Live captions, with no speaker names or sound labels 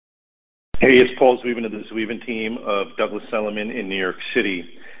Hey, it's Paul Zweben of the Zweben team of Douglas Elliman in New York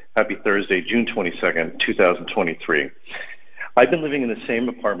City. Happy Thursday, June 22nd, 2023. I've been living in the same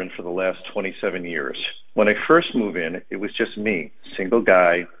apartment for the last 27 years. When I first moved in, it was just me, single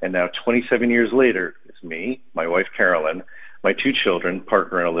guy, and now 27 years later, it's me, my wife Carolyn, my two children,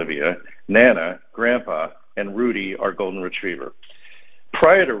 Parker and Olivia, Nana, Grandpa, and Rudy, our golden retriever.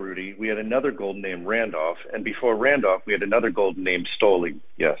 Prior to Rudy, we had another golden named Randolph, and before Randolph, we had another golden named Stoli,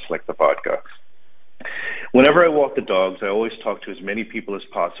 yes, like the vodka. Whenever I walk the dogs, I always talk to as many people as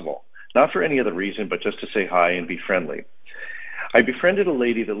possible, not for any other reason, but just to say hi and be friendly. I befriended a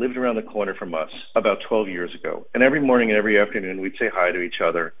lady that lived around the corner from us about 12 years ago, and every morning and every afternoon we'd say hi to each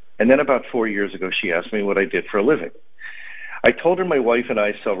other, and then about 4 years ago she asked me what I did for a living. I told her my wife and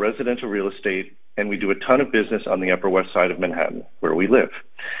I sell residential real estate, and we do a ton of business on the Upper West Side of Manhattan, where we live.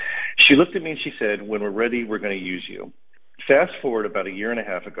 She looked at me and she said, when we're ready, we're going to use you. Fast forward about a year and a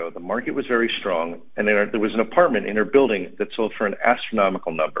half ago, the market was very strong, and there was an apartment in her building that sold for an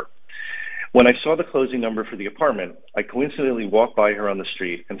astronomical number. When I saw the closing number for the apartment, I coincidentally walked by her on the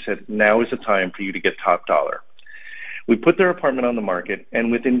street and said, now is the time for you to get top dollar. We put their apartment on the market, and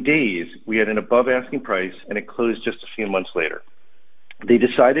within days, we had an above asking price, and it closed just a few months later. They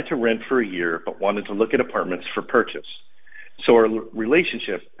decided to rent for a year, but wanted to look at apartments for purchase. So our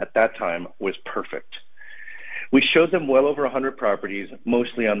relationship at that time was perfect. We showed them well over 100 properties,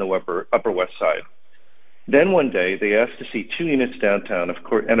 mostly on the Upper West Side. Then one day, they asked to see 2 units downtown,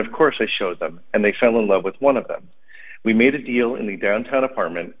 and of course I showed them, and they fell in love with one of them. We made a deal in the downtown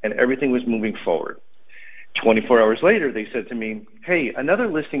apartment, and everything was moving forward. 24 hours later, they said to me, hey, another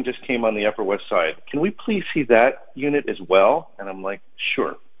listing just came on the Upper West Side. Can we please see that unit as well? And I'm like,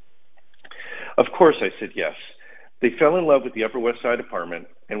 sure. Of course, I said yes. They fell in love with the Upper West Side apartment,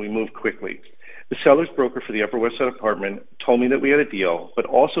 and we moved quickly. The seller's broker for the Upper West Side apartment told me that we had a deal, but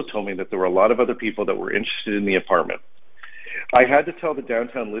also told me that there were a lot of other people that were interested in the apartment. I had to tell the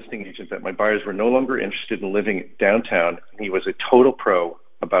downtown listing agent that my buyers were no longer interested in living downtown, and he was a total pro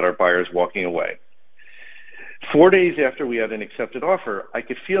about our buyers walking away. 4 days after we had an accepted offer, I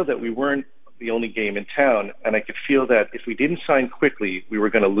could feel that we weren't the only game in town, and I could feel that if we didn't sign quickly, we were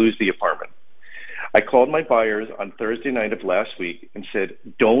going to lose the apartment. I called my buyers on Thursday night of last week and said,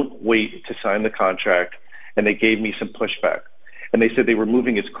 don't wait to sign the contract, and they gave me some pushback. And they said they were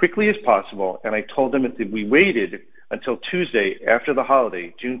moving as quickly as possible, and I told them that if we waited until Tuesday after the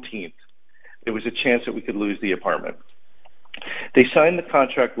holiday, Juneteenth, there was a chance that we could lose the apartment. They signed the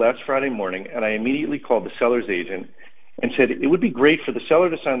contract last Friday morning, and I immediately called the seller's agent and said it would be great for the seller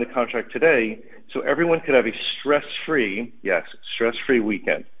to sign the contract today so everyone could have a stress-free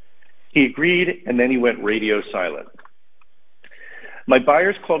weekend. He agreed, and then he went radio silent. My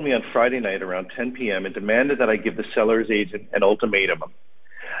buyers called me on Friday night around 10 p.m. and demanded that I give the seller's agent an ultimatum.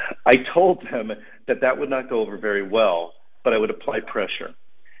 I told them that that would not go over very well, but I would apply pressure.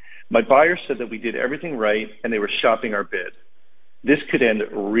 My buyers said that we did everything right, and they were shopping our bid. This could end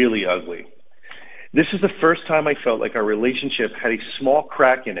really ugly. This is the first time I felt like our relationship had a small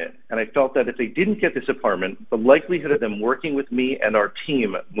crack in it, and I felt that if they didn't get this apartment, the likelihood of them working with me and our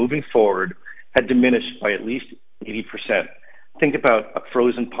team moving forward had diminished by at least 80%. Think about a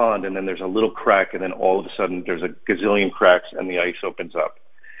frozen pond, and then there's a little crack, and then all of a sudden there's a gazillion cracks, and the ice opens up.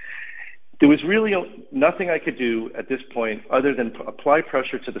 There was really nothing I could do at this point other than apply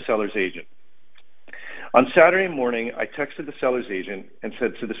pressure to the seller's agent. On Saturday morning, I texted the seller's agent and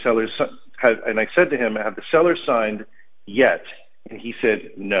said to the seller's, and I said to him, have the seller signed yet? And he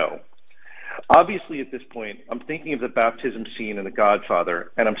said no. Obviously, at this point, I'm thinking of the baptism scene in The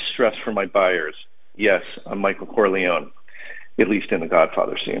Godfather, and I'm stressed for my buyers. Yes, I'm Michael Corleone, at least in the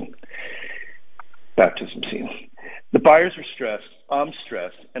Godfather scene, baptism scene. The buyers are stressed, I'm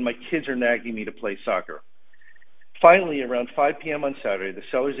stressed, and my kids are nagging me to play soccer. Finally, around 5 p.m. on Saturday, the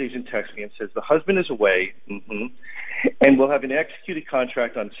seller's agent texts me and says, the husband is away, and we'll have an executed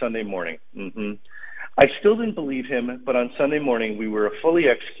contract on Sunday morning. I still didn't believe him, but on Sunday morning, we were fully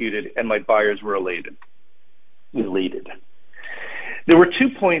executed, and my buyers were elated. There are 2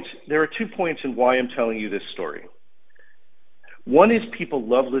 points in why I'm telling you this story. One is people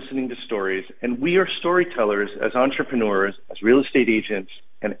love listening to stories, and we are storytellers as entrepreneurs, as real estate agents,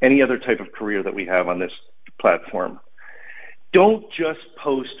 and any other type of career that we have on this platform. Don't just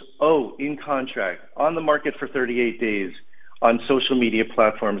post, in contract, on the market for 38 days on social media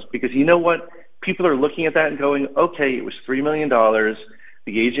platforms, because you know what? People are looking at that and going, okay, it was $3 million.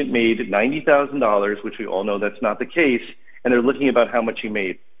 The agent made $90,000, which we all know that's not the case, and they're looking about how much you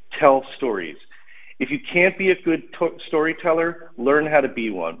made. Tell stories. If you can't be a good storyteller, learn how to be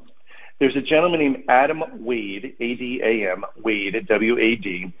one. There's a gentleman named Adam Wade, A-D-A-M, Wade,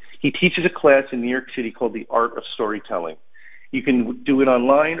 W-A-D. He teaches a class in New York City called The Art of Storytelling. You can do it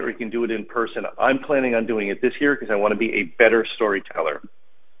online or you can do it in person. I'm planning on doing it this year because I want to be a better storyteller.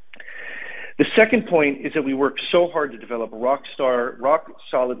 The second point is that we work so hard to develop rock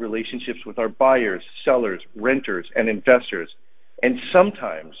solid relationships with our buyers, sellers, renters, and investors. And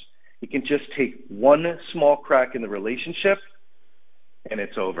sometimes it can just take one small crack in the relationship and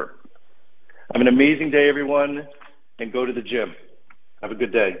it's over. Have an amazing day, everyone, and go to the gym. Have a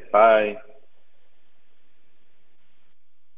good day. Bye.